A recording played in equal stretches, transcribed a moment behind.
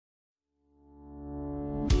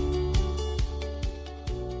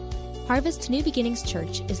Harvest New Beginnings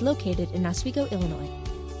Church is located in Oswego, Illinois.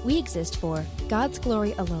 We exist for God's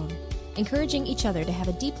glory alone, encouraging each other to have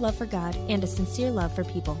a deep love for God and a sincere love for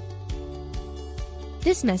people.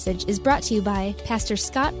 This message is brought to you by Pastor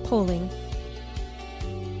Scott Poling.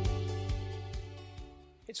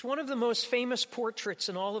 It's one of the most famous portraits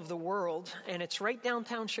in all of the world, and it's right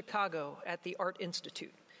downtown Chicago at the Art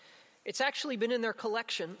Institute. It's actually been in their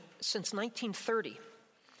collection since 1930,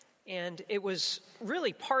 and it was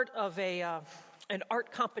really part of an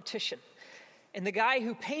art competition. And the guy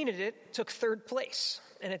who painted it took third place,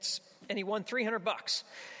 and he won $300.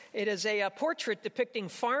 It is a portrait depicting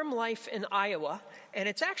farm life in Iowa, and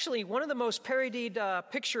it's actually one of the most parodied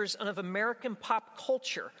pictures of American pop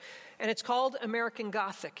culture. And it's called American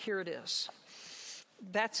Gothic. Here it is.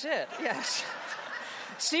 That's it, yes.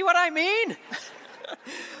 See what I mean?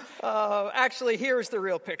 Actually, here's the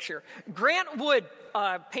real picture. Grant Wood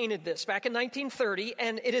painted this back in 1930,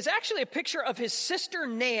 and it is actually a picture of his sister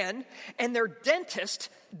Nan and their dentist,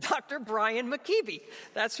 Dr. Brian McKeeby.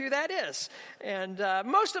 That's who that is. And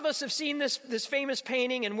most of us have seen this famous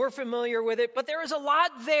painting, and we're familiar with it, but there is a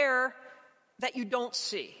lot there that you don't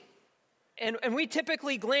see. And we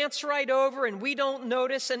typically glance right over and we don't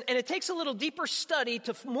notice, and it takes a little deeper study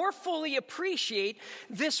to more fully appreciate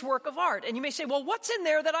this work of art. And you may say, well, what's in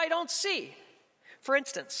there that I don't see? For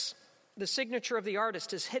instance, the signature of the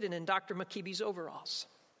artist is hidden in Dr. McKeeby's overalls.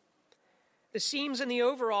 The seams in the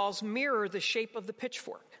overalls mirror the shape of the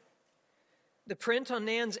pitchfork. The print on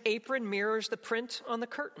Nan's apron mirrors the print on the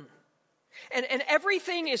curtain. And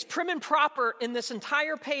everything is prim and proper in this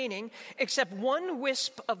entire painting except one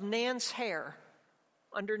wisp of Nan's hair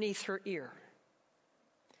underneath her ear.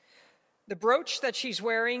 The brooch that she's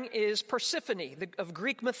wearing is Persephone of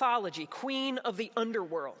Greek mythology, queen of the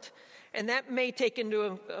underworld. And that may take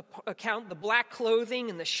into account the black clothing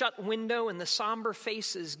and the shut window and the somber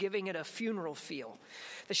faces, giving it a funeral feel.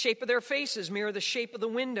 The shape of their faces mirror the shape of the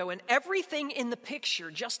window, and everything in the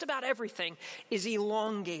picture, just about everything, is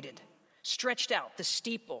elongated. Stretched out, the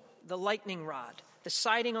steeple, the lightning rod, the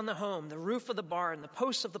siding on the home, the roof of the barn, the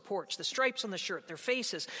posts of the porch, the stripes on the shirt, their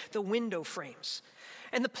faces, the window frames.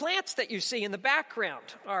 And the plants that you see in the background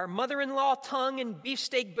are mother-in-law tongue and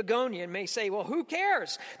beefsteak begonia. And may say, well, who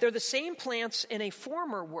cares? They're the same plants in a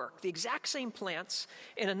former work, the exact same plants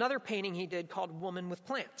in another painting he did called Woman with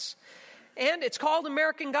Plants. And it's called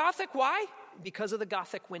American Gothic. Why? Because of the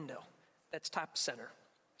Gothic window that's top center.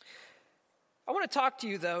 I want to talk to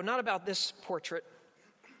you, though, not about this portrait.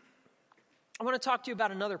 I want to talk to you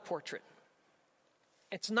about another portrait.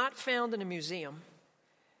 It's not found in a museum.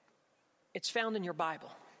 It's found in your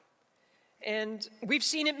Bible. And we've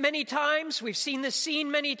seen it many times. We've seen this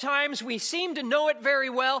scene many times. We seem to know it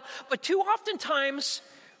very well. But too often times,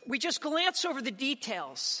 we just glance over the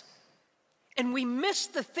details. And we miss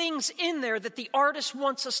the things in there that the artist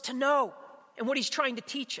wants us to know and what he's trying to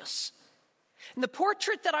teach us. And the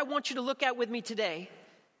portrait that I want you to look at with me today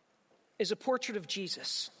is a portrait of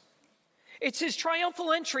Jesus. It's his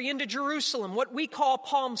triumphal entry into Jerusalem, what we call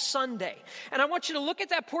Palm Sunday. And I want you to look at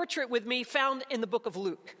that portrait with me found in the book of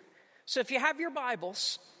Luke. So if you have your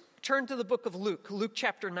Bibles, turn to the book of Luke, Luke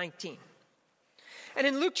chapter 19. And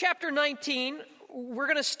in Luke chapter 19, we're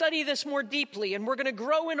going to study this more deeply, and we're going to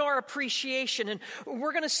grow in our appreciation, and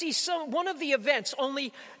we're going to see one of the events.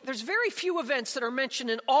 Only there's very few events that are mentioned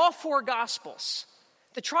in all four Gospels.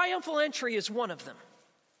 The triumphal entry is one of them.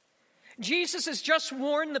 Jesus has just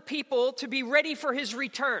warned the people to be ready for his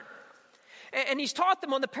return. And he's taught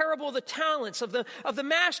them on the parable of the talents of the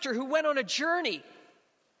master who went on a journey,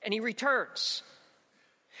 and he returns.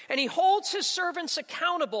 And he holds his servants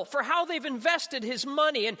accountable for how they've invested his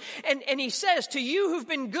money. And he says, to you who've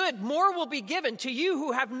been good, more will be given. To you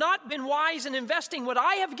who have not been wise in investing what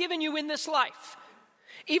I have given you in this life,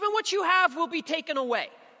 even what you have will be taken away.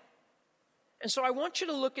 And so I want you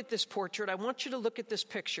to look at this portrait. I want you to look at this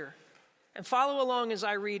picture and follow along as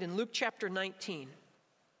I read in Luke chapter 19,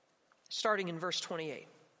 starting in verse 28.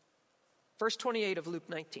 Verse 28 of Luke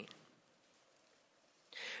 19.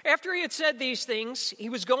 After he had said these things, he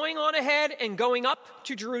was going on ahead and going up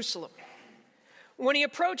to Jerusalem. When he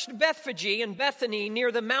approached Bethphage and Bethany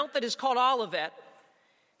near the mount that is called Olivet,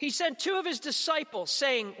 he sent two of his disciples,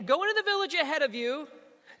 saying, go into the village ahead of you.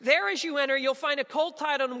 There as you enter, you'll find a colt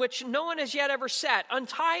tied on which no one has yet ever sat.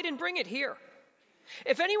 Untie it and bring it here.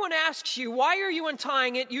 If anyone asks you, why are you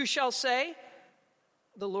untying it, you shall say,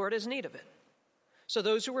 the Lord has need of it. So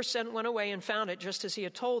those who were sent went away and found it just as he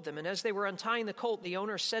had told them. And as they were untying the colt, the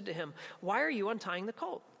owner said to him, why are you untying the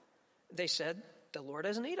colt? They said, the Lord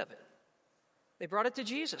has need of it. They brought it to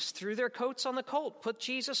Jesus, threw their coats on the colt, put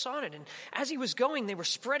Jesus on it. And as he was going, they were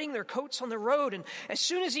spreading their coats on the road. And as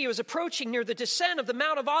soon as he was approaching near the descent of the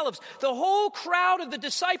Mount of Olives, the whole crowd of the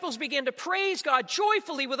disciples began to praise God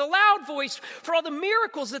joyfully with a loud voice for all the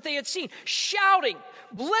miracles that they had seen, shouting,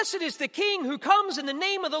 "Blessed is the King who comes in the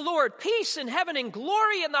name of the Lord, peace in heaven and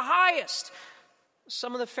glory in the highest."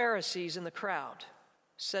 Some of the Pharisees in the crowd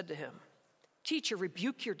said to him, "Teacher,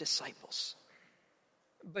 rebuke your disciples."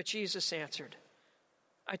 But Jesus answered,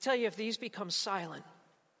 "I tell you, if these become silent,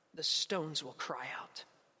 the stones will cry out."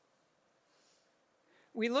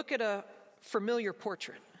 We look at a familiar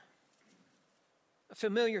portrait, a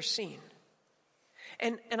familiar scene,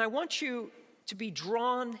 and I want you to be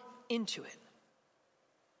drawn into it.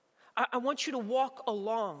 I want you to walk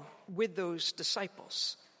along with those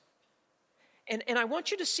disciples. And I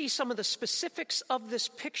want you to see some of the specifics of this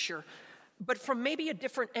picture, but from maybe a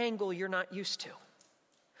different angle you're not used to.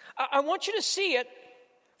 I want you to see it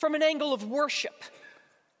from an angle of worship.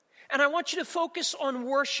 And I want you to focus on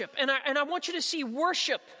worship. And I want you to see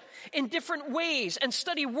worship in different ways and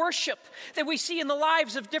study worship that we see in the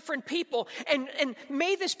lives of different people. And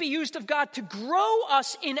may this be used of God to grow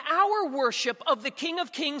us in our worship of the King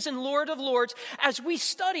of Kings and Lord of Lords as we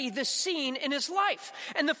study this scene in his life.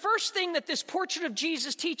 And the first thing that this portrait of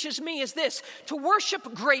Jesus teaches me is this: to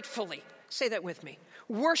worship gratefully. Say that with me.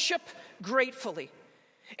 Worship gratefully.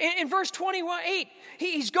 In verse 28,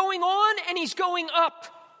 he's going on and he's going up.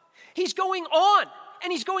 He's going on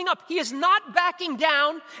and he's going up. He is not backing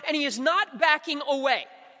down and he is not backing away.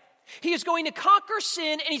 He is going to conquer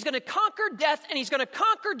sin and he's going to conquer death and he's going to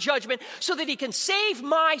conquer judgment so that he can save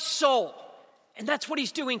my soul. And that's what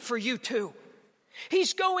he's doing for you too.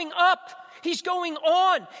 He's going up. He's going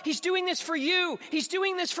on. He's doing this for you. He's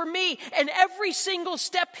doing this for me. And every single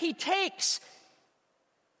step he takes,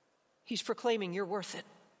 he's proclaiming you're worth it.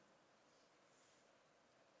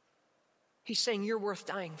 He's saying you're worth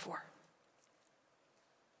dying for.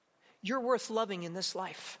 You're worth loving in this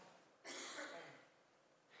life.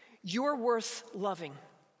 You're worth loving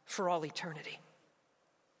for all eternity.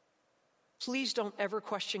 Please don't ever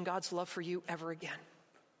question God's love for you ever again.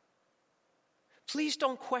 Please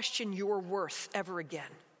don't question your worth ever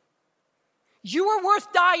again. You are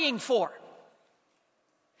worth dying for.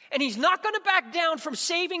 And he's not going to back down from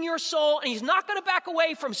saving your soul, and he's not going to back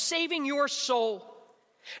away from saving your soul.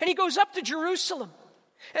 And he goes up to Jerusalem.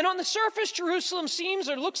 And on the surface, Jerusalem seems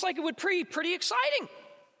or looks like it would be pretty exciting.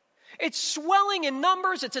 It's swelling in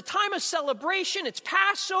numbers. It's a time of celebration. It's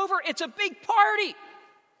Passover. It's a big party.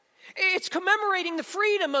 It's commemorating the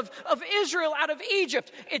freedom of Israel out of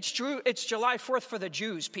Egypt. It's July 4th for the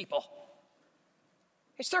Jews, people.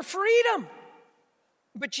 It's their freedom.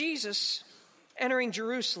 But Jesus entering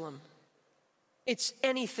Jerusalem, it's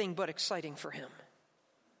anything but exciting for him.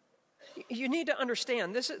 You need to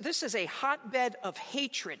understand, this is a hotbed of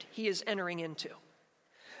hatred he is entering into.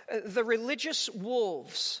 The religious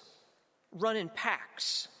wolves run in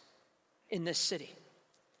packs in this city,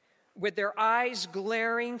 with their eyes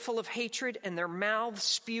glaring full of hatred and their mouths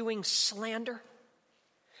spewing slander.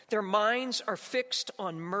 Their minds are fixed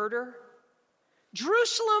on murder.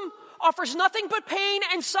 Jerusalem offers nothing but pain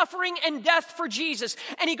and suffering and death for Jesus.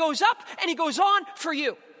 And he goes up and he goes on for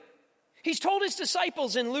you. He's told his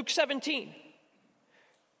disciples in Luke 17,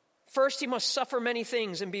 first he must suffer many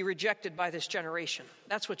things and be rejected by this generation.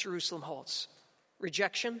 That's what Jerusalem holds.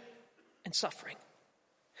 Rejection and suffering.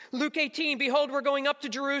 Luke 18, behold, we're going up to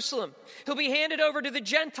Jerusalem. He'll be handed over to the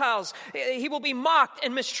Gentiles. He will be mocked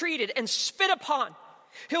and mistreated and spit upon.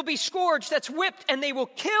 He'll be scourged, that's whipped, and they will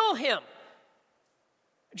kill him.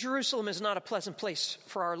 Jerusalem is not a pleasant place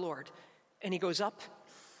for our Lord. And he goes up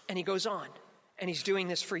and he goes on. And he's doing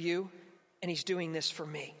this for you. And he's doing this for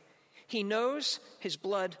me. He knows his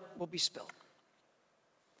blood will be spilled.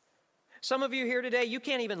 Some of you here today, you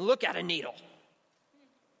can't even look at a needle.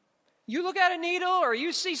 You look at a needle or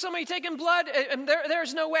you see somebody taking blood, and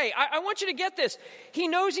there's no way. I want you to get this. He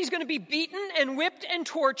knows he's going to be beaten and whipped and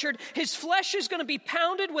tortured. His flesh is going to be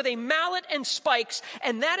pounded with a mallet and spikes,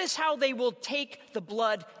 and that is how they will take the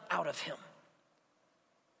blood out of him.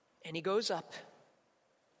 And he goes up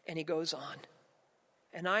and he goes on.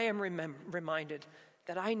 And I am reminded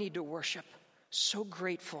that I need to worship, so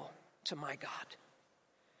grateful to my God.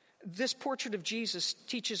 This portrait of Jesus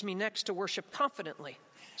teaches me next to worship confidently.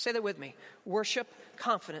 Say that with me. Worship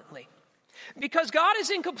confidently. Because God is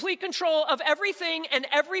in complete control of everything and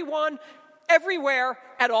everyone, everywhere,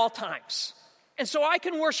 at all times. And so I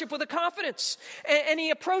can worship with a confidence. And he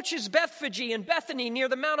approaches Bethphage and Bethany near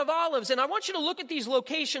the Mount of Olives. And I want you to look at these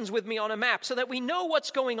locations with me on a map so that we know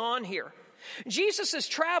what's going on here. Jesus has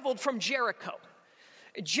traveled from Jericho.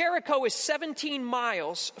 Jericho is 17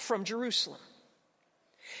 miles from Jerusalem.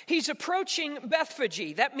 He's approaching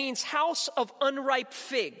Bethphage, that means house of unripe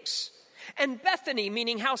figs, and Bethany,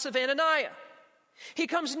 meaning house of Ananiah. He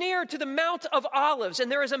comes near to the Mount of Olives,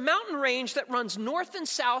 and there is a mountain range that runs north and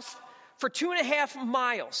south for 2.5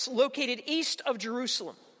 miles, located east of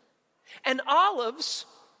Jerusalem. And Olives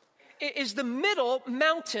is the middle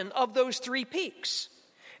mountain of those three peaks.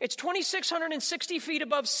 It's 2,660 feet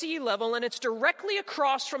above sea level, and it's directly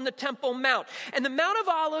across from the Temple Mount. And the Mount of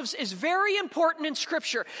Olives is very important in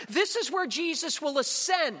Scripture. This is where Jesus will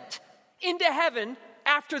ascend into heaven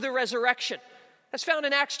after the resurrection. That's found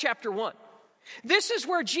in Acts chapter 1. This is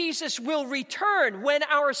where Jesus will return when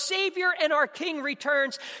our Savior and our King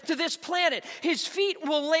returns to this planet. His feet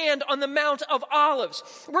will land on the Mount of Olives.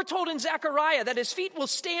 We're told in Zechariah that his feet will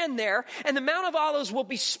stand there, and the Mount of Olives will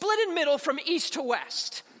be split in middle from east to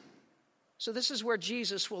west. So this is where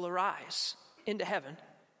Jesus will arise into heaven,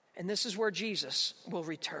 and this is where Jesus will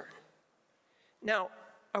return. Now,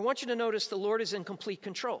 I want you to notice the Lord is in complete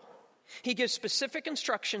control. He gives specific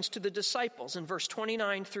instructions to the disciples in verse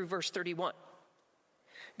 29 through verse 31.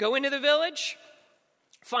 Go into the village,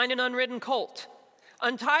 find an unridden colt.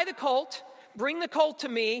 Untie the colt, bring the colt to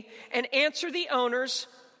me, and answer the owners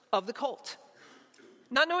of the colt.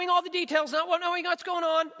 Not knowing all the details, not knowing what's going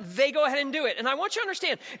on, they go ahead and do it. And I want you to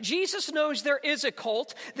understand, Jesus knows there is a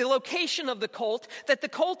colt, the location of the colt, that the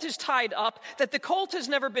colt is tied up, that the colt has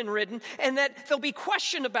never been ridden, and that there'll be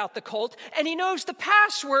question about the colt. And he knows the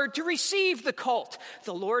password to receive the colt.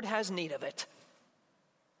 The Lord has need of it.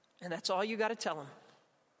 And that's all you got to tell him.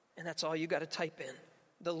 And that's all you got to type in.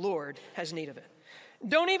 The Lord has need of it.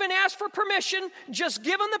 Don't even ask for permission. Just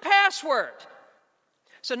give him the password.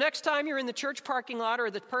 So next time you're in the church parking lot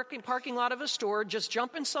or the parking lot of a store, just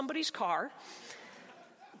jump in somebody's car.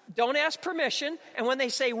 Don't ask permission. And when they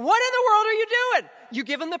say, what in the world are you doing? You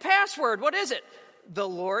give them the password. What is it? The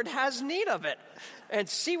Lord has need of it. And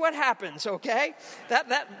see what happens, okay?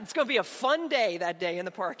 It's going to be a fun day that day in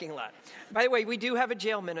the parking lot. By the way, we do have a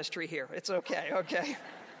jail ministry here. It's okay? You're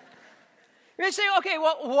going to say, okay,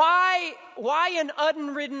 well, why an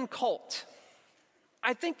unridden colt?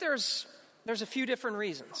 I think there's a few different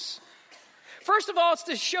reasons. First of all, it's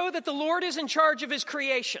to show that the Lord is in charge of his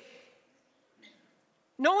creation.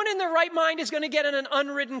 No one in their right mind is going to get in an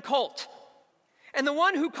unridden colt. And the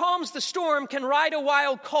one who calms the storm can ride a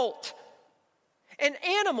wild colt. And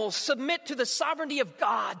animals submit to the sovereignty of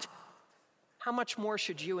God. How much more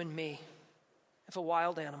should you and me if a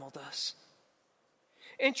wild animal does?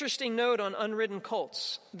 Interesting note on unridden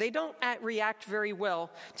colts. They don't react very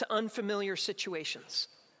well to unfamiliar situations,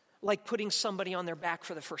 like putting somebody on their back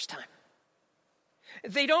for the first time.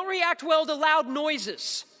 They don't react well to loud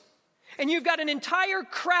noises. And you've got an entire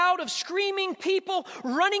crowd of screaming people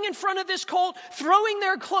running in front of this colt, throwing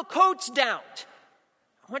their coats down.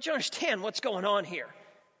 I want you to understand what's going on here.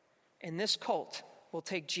 And this colt will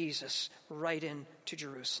take Jesus right into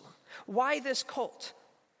Jerusalem. Why this colt?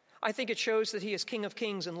 I think it shows that he is King of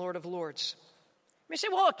Kings and Lord of Lords. You may say,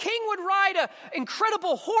 well, a king would ride an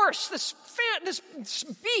incredible horse, this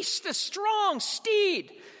beast, this strong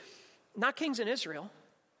steed. Not kings in Israel.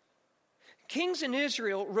 Kings in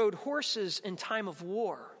Israel rode horses in time of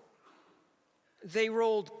war. They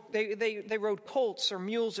rode colts or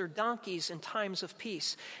mules or donkeys in times of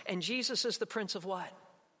peace. And Jesus is the Prince of what?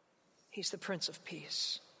 He's the Prince of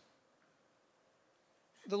Peace.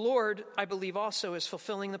 The Lord, I believe, also is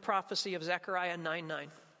fulfilling the prophecy of Zechariah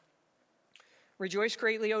 9:9. Rejoice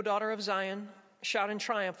greatly, O daughter of Zion. Shout in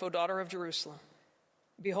triumph, O daughter of Jerusalem.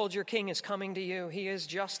 Behold, your king is coming to you. He is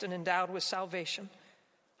just and endowed with salvation,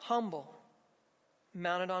 humble,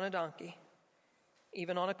 mounted on a donkey,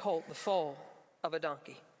 even on a colt, the foal of a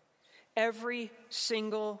donkey. Every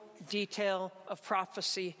single detail of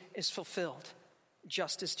prophecy is fulfilled,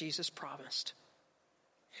 just as Jesus promised.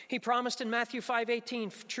 He promised in Matthew 5:18,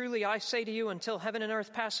 truly I say to you, until heaven and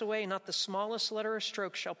earth pass away, not the smallest letter or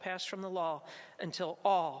stroke shall pass from the law until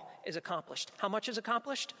all is accomplished. How much is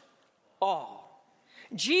accomplished? All.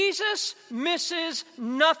 Jesus misses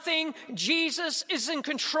nothing. Jesus is in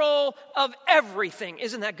control of everything.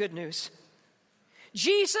 Isn't that good news?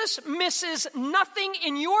 Jesus misses nothing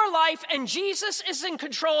in your life, and Jesus is in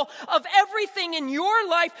control of everything in your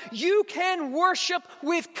life. You can worship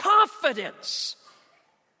with confidence.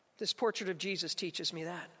 This portrait of Jesus teaches me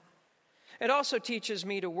that. It also teaches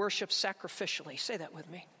me to worship sacrificially. Say that with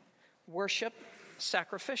me. Worship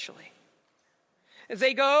sacrificially.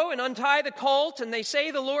 They go and untie the colt, and they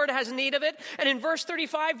say the Lord has need of it. And in verse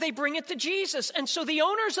 35, they bring it to Jesus. And so the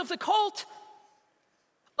owners of the colt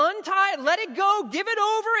untie it, let it go, give it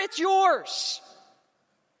over, it's yours.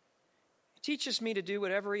 He teaches me to do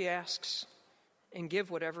whatever he asks and give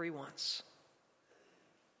whatever he wants.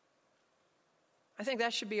 I think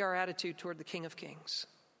that should be our attitude toward the King of Kings.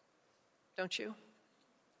 Don't you?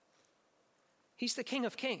 He's the King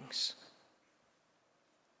of Kings.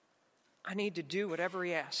 I need to do whatever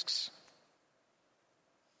he asks.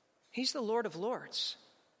 He's the Lord of Lords.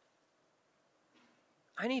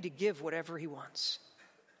 I need to give whatever he wants.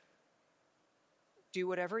 Do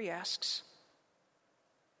whatever he asks.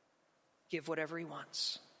 Give whatever he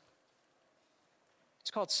wants.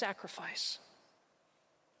 It's called sacrifice.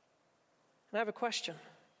 And I have a question.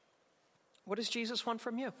 What does Jesus want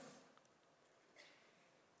from you?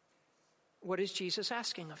 What is Jesus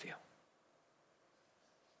asking of you?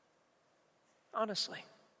 Honestly.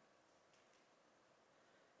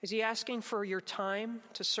 Is he asking for your time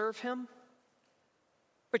to serve him?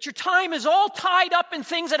 But your time is all tied up in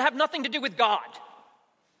things that have nothing to do with God.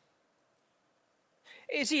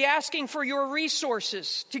 Is he asking for your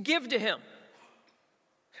resources to give to him?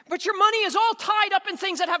 But your money is all tied up in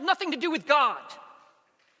things that have nothing to do with God.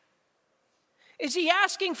 Is he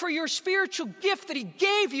asking for your spiritual gift that he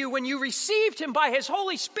gave you when you received him by his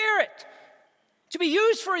Holy Spirit to be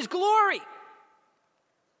used for his glory?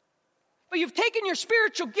 But you've taken your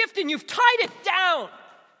spiritual gift and you've tied it down.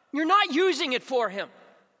 You're not using it for him.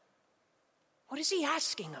 What is he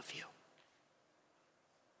asking of you?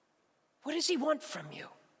 What does he want from you?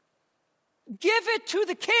 Give it to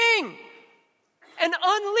the king and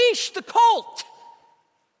unleash the colt.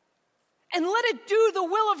 And let it do the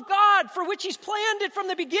will of God for which he's planned it from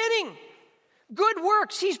the beginning. Good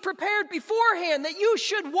works he's prepared beforehand that you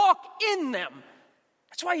should walk in them.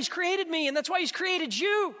 That's why he's created me and that's why he's created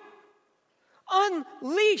you.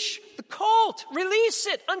 Unleash the colt. Release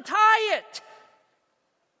it. Untie it.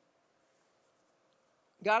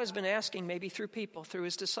 God has been asking, maybe through people, through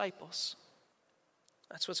his disciples.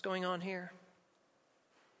 That's what's going on here.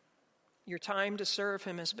 Your time to serve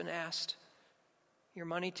him has been asked. Your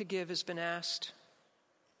money to give has been asked.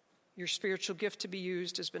 Your spiritual gift to be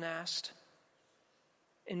used has been asked.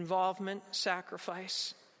 Involvement,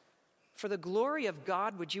 sacrifice. For the glory of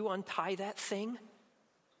God, would you untie that thing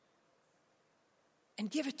and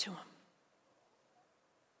give it to him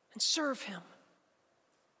and serve him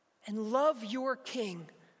and love your king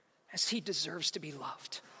as he deserves to be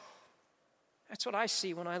loved? That's what I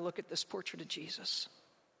see when I look at this portrait of Jesus.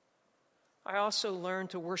 I also learn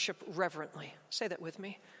to worship reverently. Say that with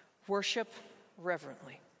me. Worship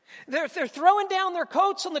reverently. They're throwing down their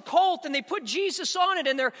coats on the colt and they put Jesus on it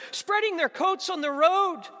and they're spreading their coats on the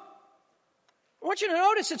road. I want you to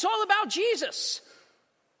notice it's all about Jesus.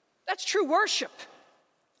 That's true worship.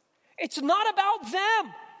 It's not about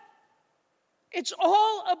them. It's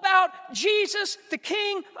all about Jesus, the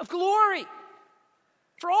King of glory.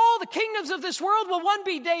 For all the kingdoms of this world will one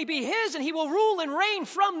day be his, and he will rule and reign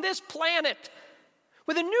from this planet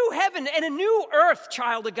with a new heaven and a new earth,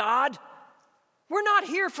 child of God. We're not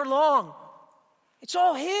here for long. It's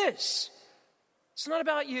all his. It's not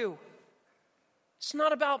about you. It's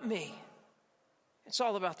not about me. It's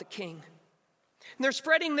all about the king. And they're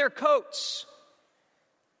spreading their coats.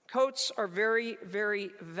 Coats are very,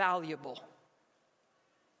 very valuable.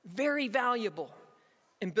 Very valuable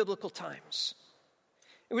in biblical times.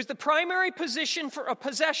 It was the primary possession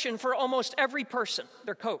for almost every person,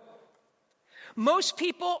 their coat. Most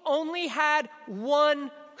people only had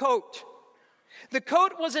one coat. The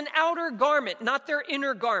coat was an outer garment, not their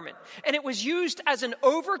inner garment. And it was used as an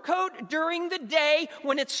overcoat during the day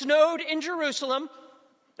when it snowed in Jerusalem.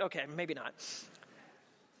 Okay, maybe not.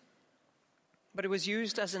 But it was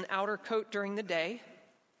used as an outer coat during the day.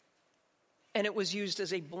 And it was used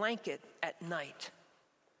as a blanket at night.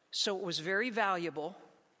 So it was very valuable.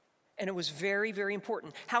 And it was very, very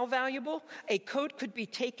important. How valuable? A coat could be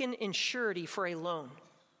taken in surety for a loan.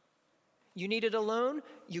 You needed a loan,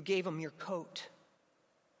 you gave them your coat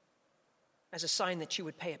as a sign that you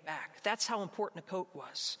would pay it back. That's how important a coat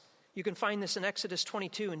was. You can find this in Exodus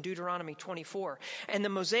 22 and Deuteronomy 24. And the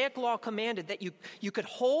Mosaic law commanded that you could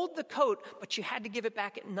hold the coat, but you had to give it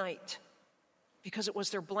back at night because it was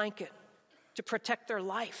their blanket to protect their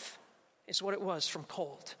life, is what it was from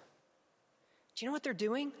cold. Do you know what they're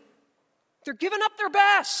doing? They're giving up their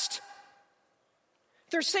best.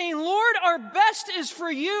 They're saying, Lord, our best is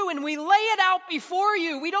for you, and we lay it out before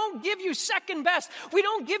you. We don't give you second best. We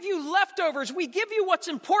don't give you leftovers. We give you what's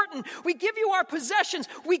important. We give you our possessions.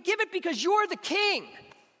 We give it because you're the king.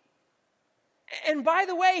 And by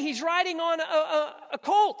the way, he's riding on a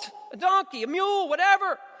colt, a donkey, a mule,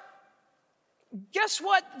 whatever. Guess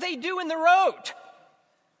what they do in the road?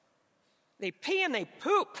 They pee and they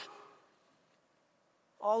poop.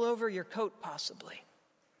 All over your coat, possibly.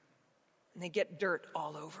 and they get dirt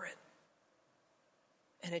all over it.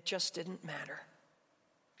 And it just didn't matter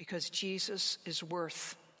because Jesus is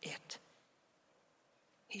worth it.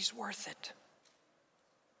 He's worth it.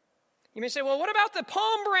 You may say, well, what about the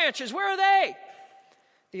palm branches? Where are they?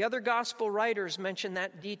 The other gospel writers mention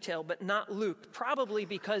that detail, but not Luke, probably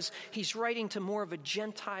because he's writing to more of a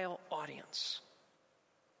Gentile audience.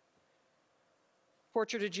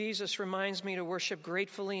 Portrait of Jesus reminds me to worship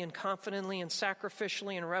gratefully and confidently and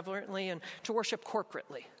sacrificially and reverently and to worship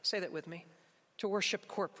corporately. Say that with me. To worship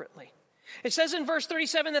corporately. It says in verse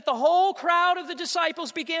 37 that the whole crowd of the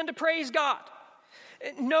disciples began to praise God.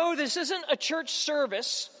 No, this isn't a church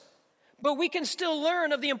service, but we can still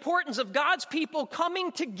learn of the importance of God's people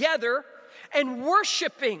coming together and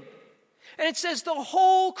worshiping. And it says the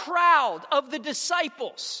whole crowd of the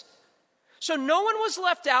disciples. So no one was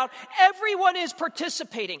left out. Everyone is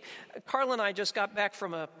participating. Carl and I just got back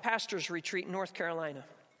from a pastor's retreat in North Carolina.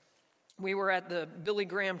 We were at the Billy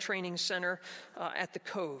Graham Training Center at the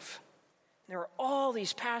Cove. There were all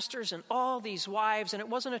these pastors and all these wives, and it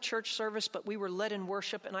wasn't a church service, but we were led in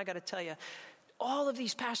worship. And I got to tell you, all of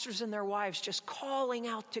these pastors and their wives just calling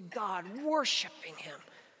out to God, worshiping him,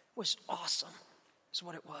 was awesome, is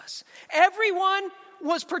what it was. Everyone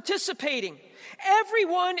was participating.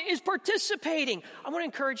 Everyone is participating. I want to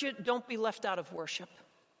encourage you, don't be left out of worship.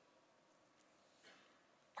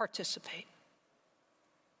 Participate.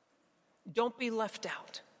 Don't be left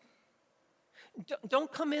out.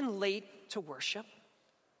 Don't come in late to worship.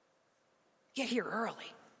 Get here early.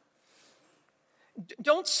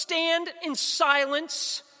 Don't stand in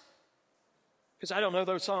silence because I don't know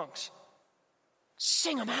those songs.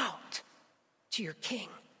 Sing them out to your King.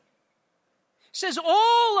 It says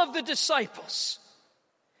all of the disciples,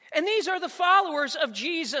 and these are the followers of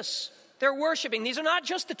Jesus. They're worshiping. These are not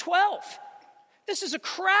just the 12. This is a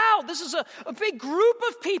crowd. This is a big group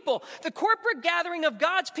of people. The corporate gathering of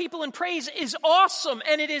God's people in praise is awesome,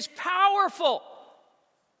 and it is powerful.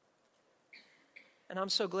 And I'm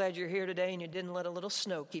so glad you're here today and you didn't let a little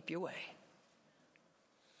snow keep you away.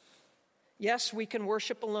 Yes, we can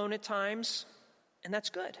worship alone at times, and that's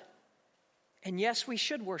good. And yes, we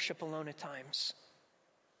should worship alone at times.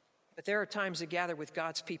 But there are times to gather with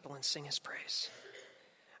God's people and sing his praise.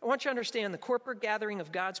 I want you to understand the corporate gathering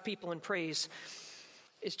of God's people in praise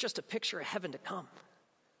is just a picture of heaven to come.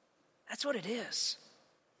 That's what it is.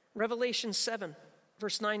 Revelation 7,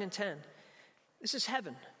 verse 9 and 10. This is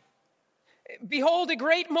heaven. Behold, a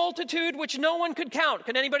great multitude which no one could count.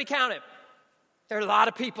 Can anybody count it? There are a lot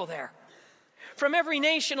of people there. From every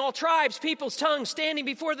nation, all tribes, peoples, tongues, standing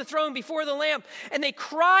before the throne, before the Lamb. And they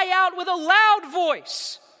cry out with a loud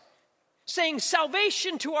voice, saying,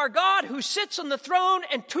 salvation to our God who sits on the throne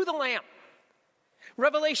and to the Lamb.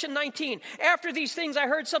 Revelation 19, after these things I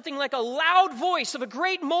heard something like a loud voice of a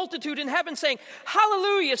great multitude in heaven saying,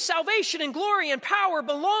 hallelujah, salvation and glory and power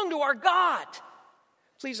belong to our God.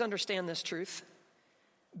 Please understand this truth.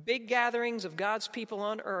 Big gatherings of God's people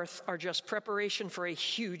on earth are just preparation for a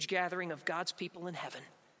huge gathering of God's people in heaven.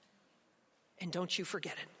 And don't you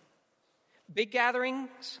forget it. Big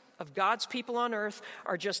gatherings of God's people on earth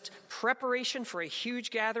are just preparation for a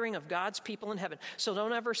huge gathering of God's people in heaven. So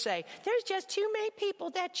don't ever say, there's just too many people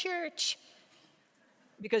at that church.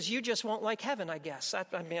 Because you just won't like heaven, I guess. I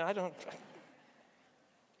don't.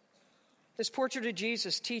 This portrait of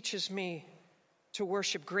Jesus teaches me to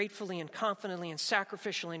worship gratefully and confidently and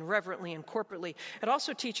sacrificially and reverently and corporately. It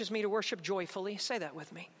also teaches me to worship joyfully. Say that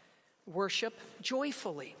with me. Worship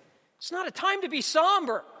joyfully. It's not a time to be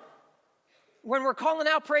somber when we're calling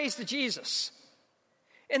out praise to Jesus.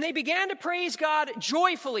 And they began to praise God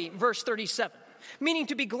joyfully, verse 37, meaning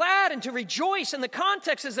to be glad and to rejoice. And the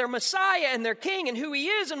context is their Messiah and their King and who he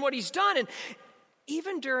is and what he's done. And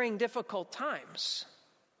even during difficult times,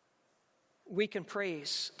 we can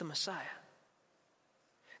praise the Messiah.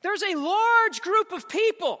 There's a large group of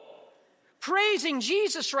people praising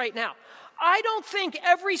Jesus right now. I don't think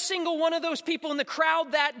every single one of those people in the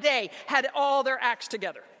crowd that day had all their acts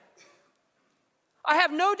together. I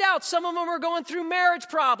have no doubt some of them were going through marriage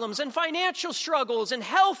problems and financial struggles and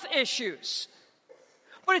health issues.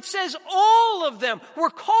 But it says all of them were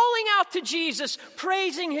calling out to Jesus,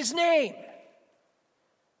 praising his name.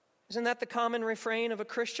 Isn't that the common refrain of a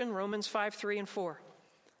Christian? Romans 5, 3 and 4.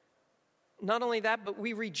 Not only that, but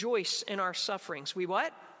we rejoice in our sufferings. We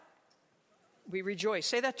what? We rejoice.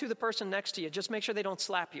 Say that to the person next to you. Just make sure they don't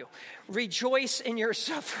slap you. Rejoice in your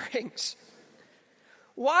sufferings.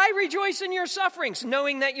 Why rejoice in your sufferings?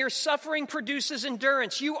 Knowing that your suffering produces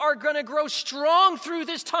endurance. You are going to grow strong through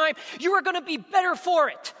this time. You are going to be better for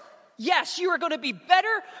it. Yes, you are going to be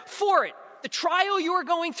better for it. The trial you are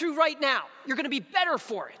going through right now, you're going to be better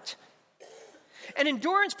for it. And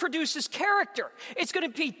endurance produces character. It's going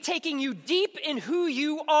to be taking you deep in who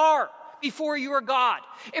you are before you are God.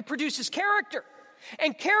 It produces character.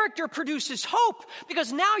 And character produces hope,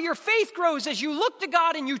 because now your faith grows as you look to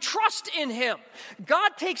God and you trust in Him.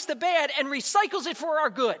 God takes the bad and recycles it for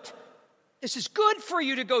our good. This is good for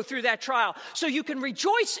you to go through that trial, so you can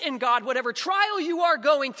rejoice in God, whatever trial you are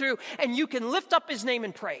going through, and you can lift up His name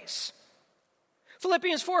in praise.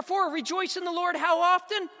 Philippians 4:4, rejoice in the Lord how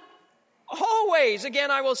often? Always,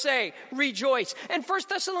 again I will say, rejoice. And 1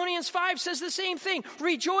 Thessalonians 5 says the same thing,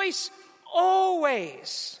 rejoice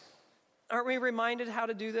always. Aren't we reminded how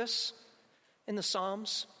to do this in the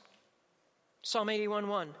Psalms? Psalm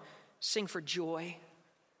 81:1, sing for joy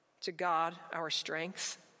to God, our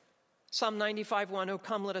strength. Psalm 95:1, oh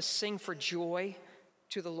come, let us sing for joy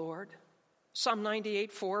to the Lord. Psalm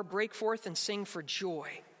 98:4, break forth and sing for joy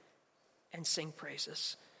and sing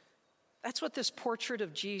praises. That's what this portrait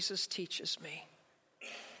of Jesus teaches me,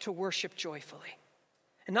 to worship joyfully.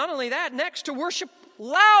 And not only that, next, to worship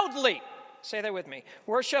loudly. Say that with me.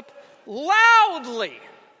 Worship loudly.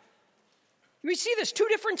 We see this two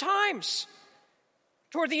different times.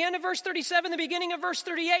 Toward the end of verse 37, the beginning of verse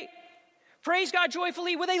 38. Praise God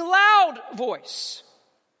joyfully with a loud voice.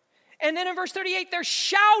 And then in verse 38, they're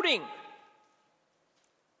shouting.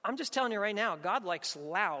 I'm just telling you right now, God likes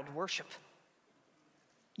loud worship.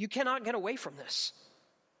 You cannot get away from this.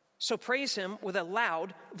 So praise Him with a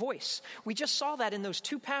loud voice. We just saw that in those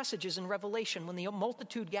two passages in Revelation when the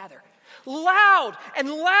multitude gather. Loud and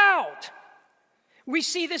loud. We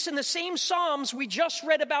see this in the same Psalms we just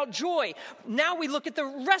read about joy. Now we look at the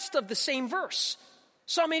rest of the same verse.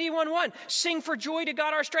 Psalm 81:1, sing for joy to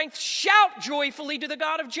God our strength, shout joyfully to the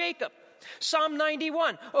God of Jacob. Psalm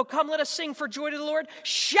 91, oh come let us sing for joy to the Lord,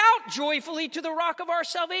 shout joyfully to the rock of our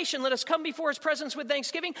salvation. Let us come before His presence with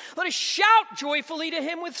thanksgiving. Let us shout joyfully to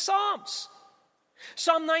Him with psalms.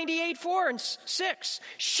 Psalm 98:4-6,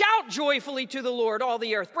 shout joyfully to the Lord, all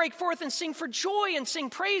the earth. Break forth and sing for joy and sing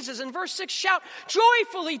praises. In verse 6, shout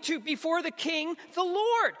joyfully before the King, the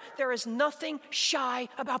Lord. There is nothing shy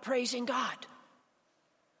about praising God.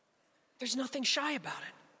 There's nothing shy about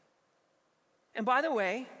it. And by the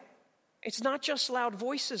way, it's not just loud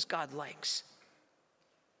voices God likes.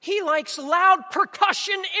 He likes loud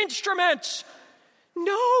percussion instruments.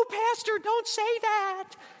 No, Pastor, don't say that.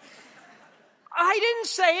 I didn't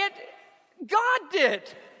say it. God did.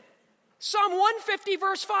 Psalm 150,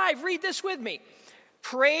 verse 5. Read this with me.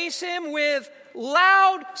 Praise Him with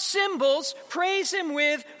loud cymbals. Praise Him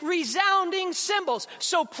with resounding cymbals.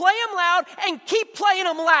 So play them loud and keep playing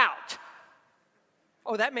them loud.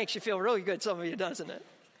 Oh, that makes you feel really good, some of you, doesn't it?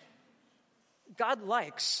 God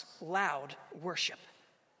likes loud worship.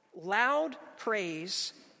 Loud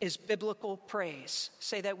praise is biblical praise.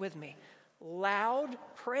 Say that with me. Loud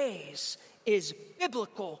praise is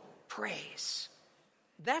biblical praise.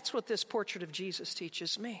 That's what this portrait of Jesus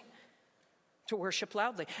teaches me. To worship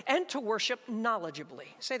loudly and to worship knowledgeably.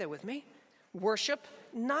 Say that with me. Worship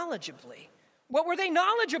knowledgeably. What were they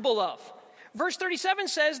knowledgeable of? Verse 37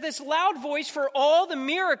 says this loud voice for all the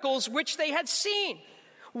miracles which they had seen.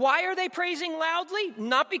 Why are they praising loudly?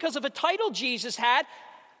 Not because of a title Jesus had,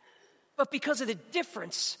 but because of the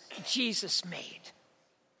difference Jesus made.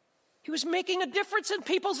 He was making a difference in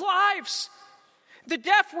people's lives. The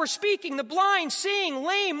deaf were speaking, the blind seeing,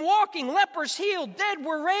 lame walking, lepers healed, dead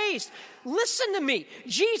were raised. Listen to me.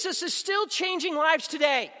 Jesus is still changing lives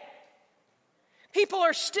today. People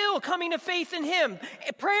are still coming to faith in Him.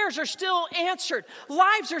 Prayers are still answered.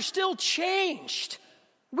 Lives are still changed.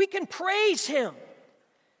 We can praise Him.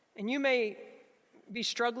 And you may be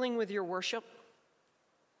struggling with your worship.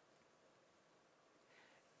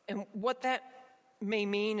 And what that may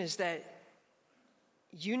mean is that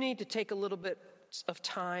you need to take a little bit of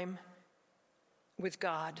time with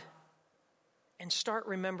God and start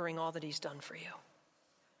remembering all that He's done for you.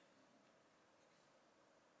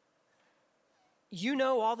 You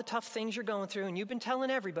know all the tough things you're going through, and you've been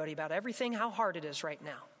telling everybody about everything, how hard it is right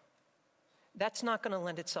now. That's not going to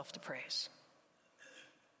lend itself to praise.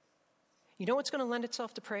 You know what's going to lend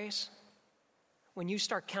itself to praise? When you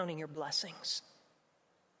start counting your blessings.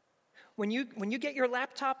 When you get your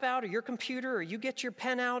laptop out or your computer or you get your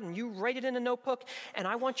pen out and you write it in a notebook, and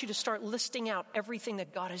I want you to start listing out everything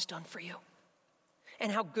that God has done for you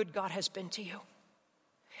and how good God has been to you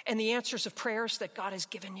and the answers of prayers that God has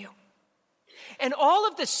given you and all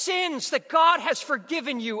of the sins that God has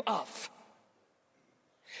forgiven you of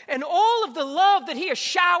and all of the love that He has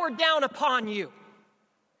showered down upon you.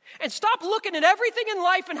 And stop looking at everything in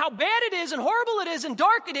life and how bad it is and horrible it is and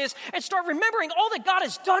dark it is, and start remembering all that God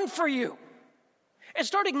has done for you. and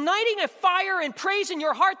start igniting a fire and praise in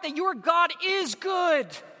your heart that your God is good,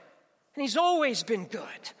 and He's always been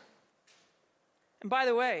good. And by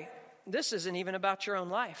the way, this isn't even about your own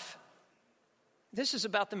life. This is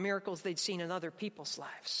about the miracles they'd seen in other people's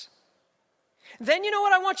lives. Then you know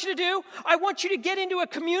what I want you to do? I want you to get into a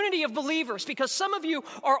community of believers, because some of you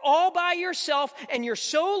are all by yourself and you're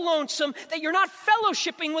so lonesome that you're not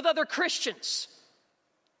fellowshipping with other Christians.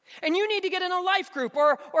 And you need to get in a life group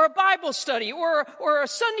or a Bible study or a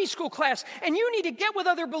Sunday school class, and you need to get with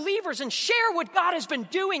other believers and share what God has been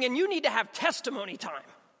doing, and you need to have testimony time.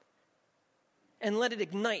 And let it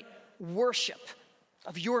ignite worship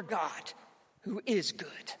of your God who is good.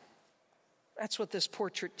 That's what this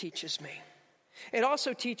portrait teaches me. It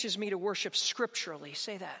also teaches me to worship scripturally.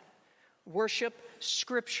 Say that. Worship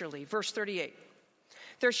scripturally. Verse 38.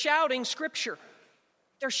 They're shouting scripture.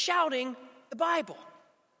 They're shouting the Bible.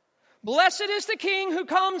 Blessed is the King who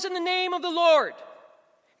comes in the name of the Lord.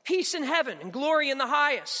 Peace in heaven and glory in the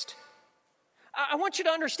highest. I want you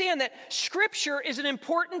to understand that scripture is an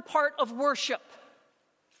important part of worship.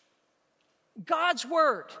 God's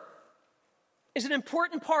word is an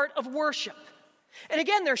important part of worship. And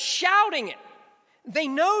again, they're shouting it. They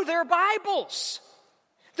know their Bibles.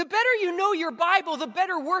 The better you know your Bible, the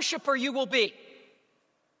better worshiper you will be.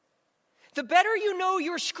 The better you know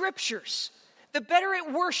your scriptures, the better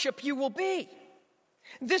at worship you will be.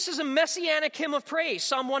 This is a messianic hymn of praise,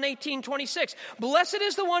 Psalm 118:26. Blessed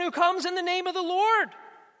is the one who comes in the name of the Lord.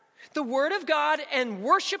 The word of God and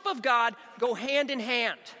worship of God go hand in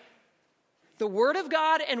hand. The word of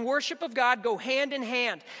God and worship of God go hand in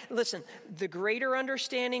hand. Listen, the greater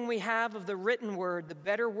understanding we have of the written word, the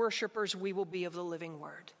better worshipers we will be of the living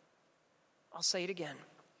word. I'll say it again.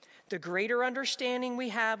 The greater understanding we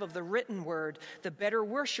have of the written word, the better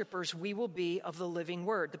worshipers we will be of the living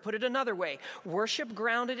word. To put it another way, worship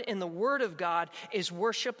grounded in the word of God is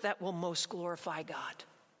worship that will most glorify God.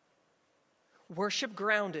 Worship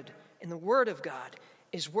grounded in the word of God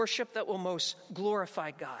is worship that will most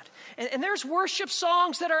glorify God. And there's worship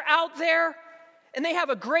songs that are out there, and they have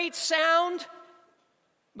a great sound,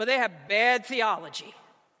 but they have bad theology.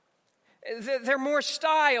 They're more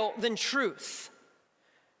style than truth.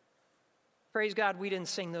 Praise God, we didn't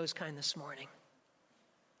sing those kind this morning.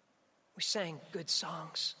 We sang good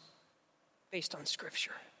songs based on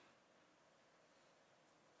Scripture.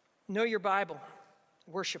 Know your Bible.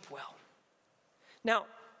 Worship well. Now,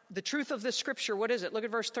 the truth of this Scripture, what is it? Look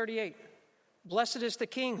at verse 38. Blessed is the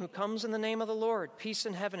King who comes in the name of the Lord. Peace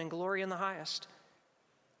in heaven and glory in the highest.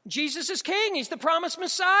 Jesus is King. He's the promised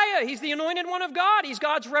Messiah. He's the anointed one of God. He's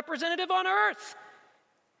God's representative on earth.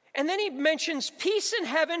 And then he mentions peace in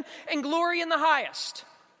heaven and glory in the highest.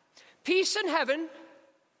 Peace in heaven,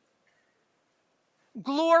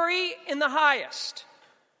 glory in the highest.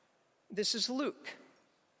 This is Luke.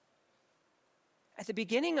 At the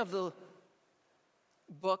beginning of the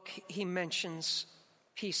book, he mentions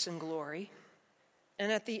peace and glory.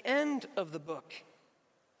 And at the end of the book,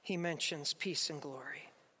 he mentions peace and glory.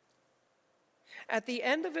 At the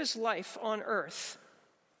end of his life on earth,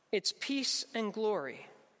 it's peace and glory,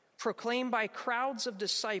 proclaimed by crowds of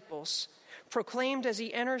disciples, proclaimed as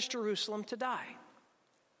he enters Jerusalem to die.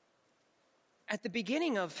 At the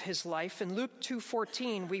beginning of his life, in Luke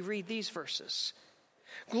 2:14, we read these verses.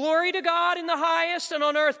 Glory to God in the highest, and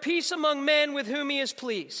on earth peace among men with whom he is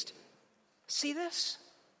pleased. See this?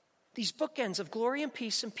 These bookends of glory and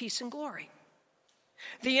peace and glory.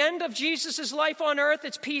 The end of Jesus' life on earth,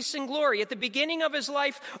 it's peace and glory. At the beginning of his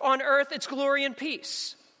life on earth, it's glory and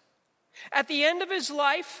peace. At the end of his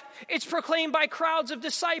life, it's proclaimed by crowds of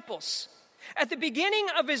disciples. At the beginning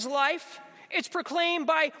of his life, it's proclaimed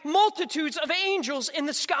by multitudes of angels in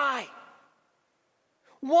the sky.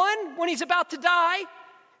 One when he's about to die,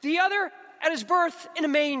 the other at his birth in a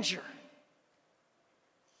manger.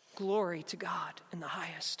 Glory to God in the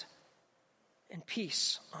highest, and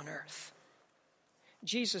peace on earth.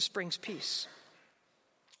 Jesus brings peace.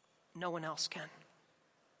 No one else can.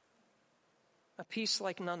 A peace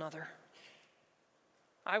like none other.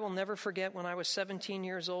 I will never forget when I was 17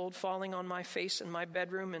 years old, falling on my face in my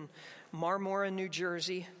bedroom in Marmora, New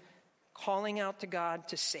Jersey, calling out to God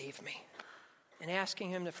to save me and asking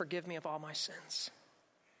him to forgive me of all my sins.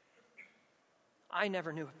 I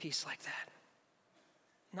never knew a peace like that.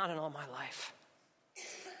 Not in all my life.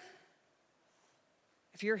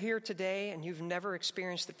 If you're here today and you've never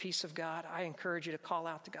experienced the peace of God, I encourage you to call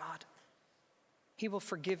out to God. He will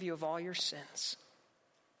forgive you of all your sins.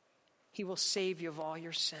 He will save you of all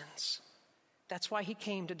your sins. That's why he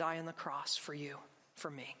came to die on the cross for you,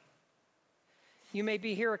 for me. You may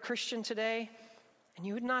be here a Christian today, and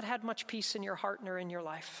you have not had much peace in your heart nor in your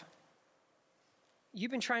life.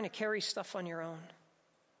 You've been trying to carry stuff on your own.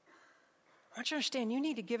 I want you to understand, you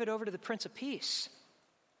need to give it over to the Prince of Peace.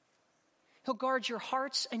 He'll guard your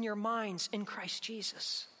hearts and your minds in Christ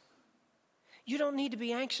Jesus. You don't need to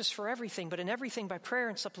be anxious for everything, but in everything by prayer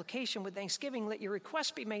and supplication with thanksgiving, let your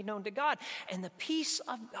requests be made known to God. And the peace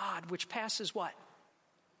of God, which passes what?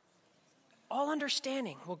 All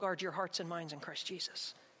understanding, will guard your hearts and minds in Christ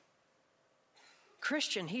Jesus.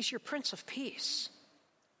 Christian, he's your Prince of Peace.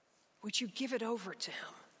 Would you give it over to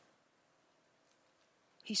him?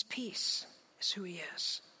 He's peace, is who he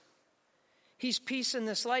is. He's peace in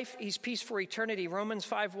this life. He's peace for eternity. Romans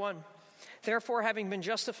 5:1. Therefore, having been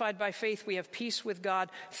justified by faith, we have peace with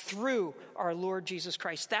God through our Lord Jesus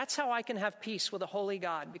Christ. That's how I can have peace with a holy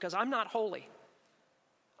God, because I'm not holy.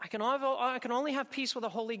 I can only have peace with a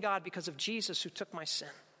holy God because of Jesus who took my sin.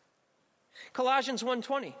 Colossians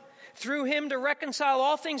 1:20. Through him to reconcile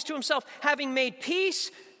all things to himself, having made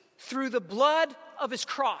peace through the blood of his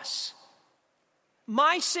cross.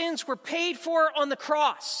 My sins were paid for on the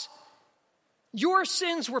cross. Your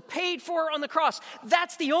sins were paid for on the cross.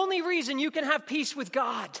 That's the only reason you can have peace with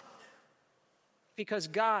God. Because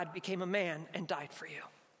God became a man and died for you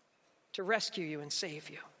to rescue you and save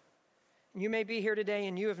you. You may be here today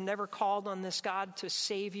and you have never called on this God to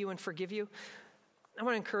save you and forgive you. I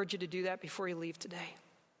want to encourage you to do that before you leave today.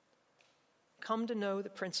 Come to know the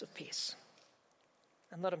Prince of Peace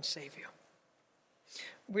and let him save you.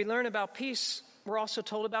 We learn about peace. We're also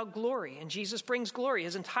told about glory, and Jesus brings glory.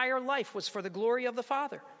 His entire life was for the glory of the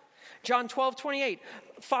Father. John 12:28,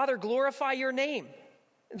 Father, glorify your name.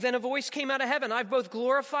 Then a voice came out of heaven, I've both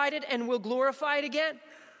glorified it and will glorify it again.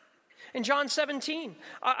 In John 17,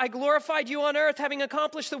 I glorified you on earth, having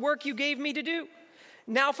accomplished the work you gave me to do.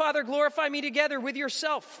 Now, Father, glorify me together with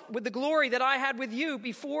yourself, with the glory that I had with you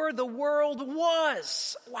before the world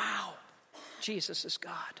was. Wow, Jesus is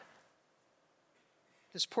God.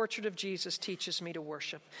 This portrait of Jesus teaches me to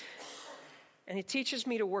worship. And it teaches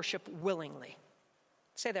me to worship willingly.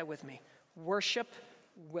 Say that with me. Worship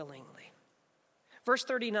willingly. Verse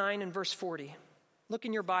 39 and verse 40. Look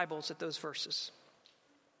in your Bibles at those verses.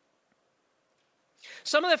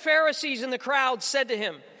 Some of the Pharisees in the crowd said to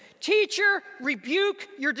him, Teacher, rebuke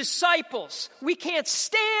your disciples. We can't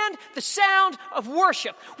stand the sound of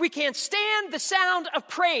worship. We can't stand the sound of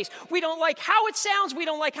praise. We don't like how it sounds. We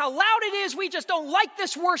don't like how loud it is. We just don't like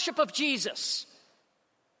this worship of Jesus.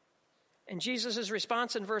 And Jesus'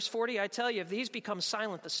 response in verse 40, I tell you, if these become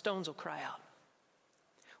silent, the stones will cry out.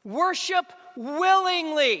 Worship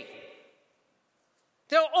willingly.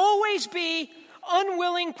 There'll always be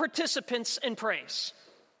unwilling participants in praise.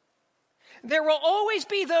 There will always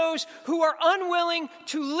be those who are unwilling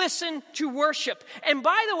to listen to worship. And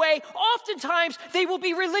by the way, oftentimes they will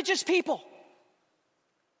be religious people.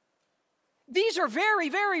 These are very,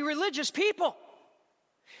 very religious people.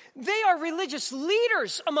 They are religious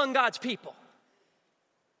leaders among God's people.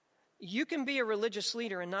 You can be a religious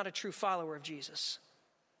leader and not a true follower of Jesus.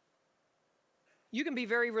 You can be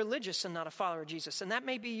very religious and not a follower of Jesus, and that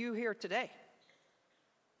may be you here today.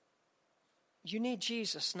 You need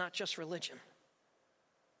Jesus, not just religion.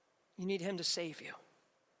 You need him to save you.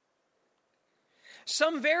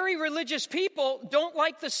 Some very religious people don't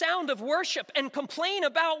like the sound of worship and complain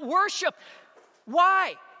about worship.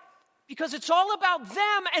 Why? Because it's all about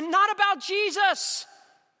them and not about Jesus.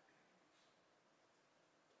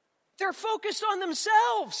 They're focused on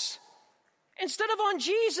themselves instead of on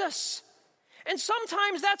Jesus. And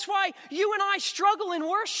sometimes that's why you and I struggle in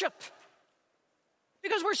worship.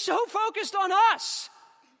 Because we're so focused on us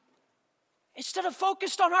instead of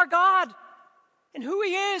focused on our God and who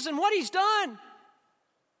he is and what he's done.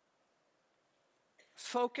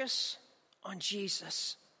 Focus on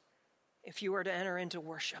Jesus if you are to enter into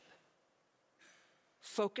worship.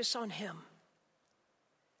 Focus on him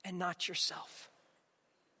and not yourself.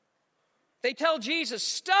 They tell Jesus,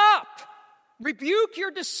 stop, rebuke your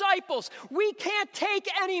disciples. We can't take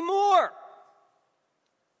any more.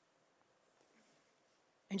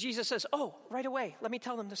 And Jesus says, oh, right away, let me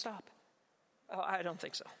tell them to stop. Oh, I don't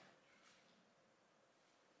think so.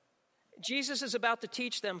 Jesus is about to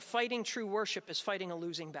teach them fighting true worship is fighting a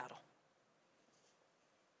losing battle.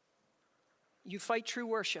 You fight true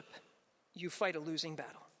worship, you fight a losing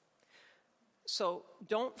battle. So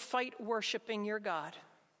don't fight worshiping your God.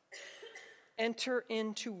 Enter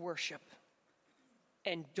into worship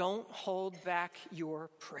and don't hold back your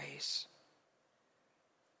praise.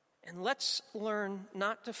 And let's learn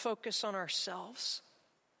not to focus on ourselves,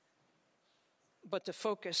 but to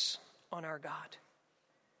focus on our God.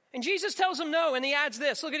 And Jesus tells them no, and he adds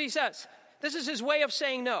this. Look what he says. This is his way of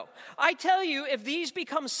saying no. I tell you, if these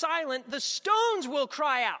become silent, the stones will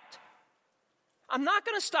cry out. I'm not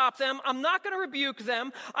going to stop them. I'm not going to rebuke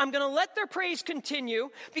them. I'm going to let their praise continue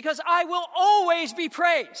because I will always be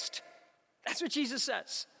praised. That's what Jesus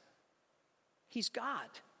says. He's God.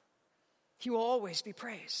 He will always be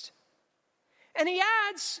praised. And he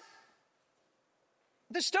adds,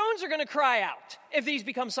 the stones are going to cry out if these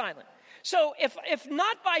become silent. So if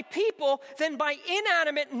not by people, then by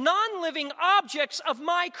inanimate, non-living objects of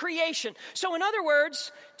my creation. So in other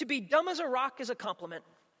words, to be dumb as a rock is a compliment.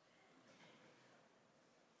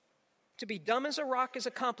 To be dumb as a rock is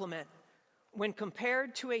a compliment when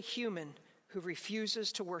compared to a human who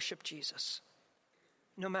refuses to worship Jesus,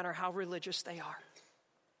 no matter how religious they are.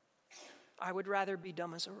 I would rather be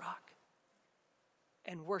dumb as a rock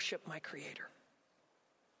and worship my Creator.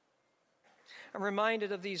 I'm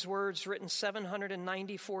reminded of these words written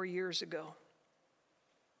 794 years ago.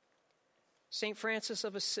 St. Francis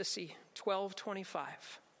of Assisi,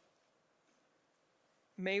 1225.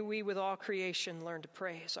 May we with all creation learn to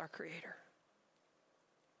praise our Creator.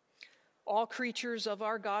 All creatures of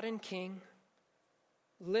our God and King,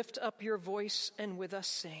 lift up your voice and with us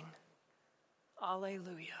sing.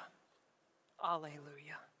 Alleluia,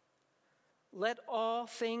 alleluia. Let all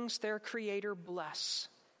things their Creator bless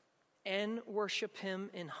and worship him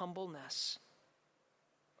in humbleness.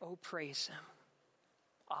 Oh, praise him.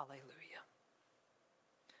 Alleluia.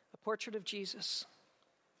 A portrait of Jesus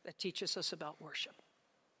that teaches us about worship.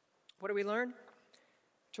 What do we learn?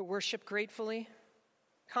 To worship gratefully,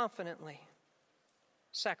 confidently,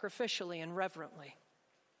 sacrificially, and reverently.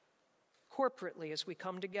 Corporately as we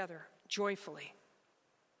come together, joyfully,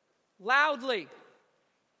 loudly,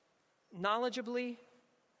 knowledgeably,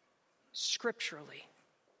 scripturally,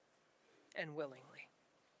 and willingly.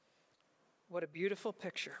 What a beautiful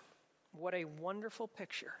picture. What a wonderful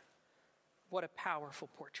picture. What a powerful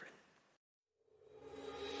portrait.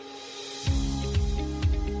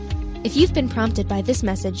 If you've been prompted by this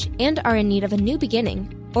message and are in need of a new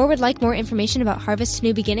beginning, or would like more information about Harvest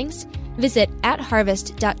New Beginnings, visit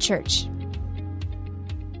 @harvest.church.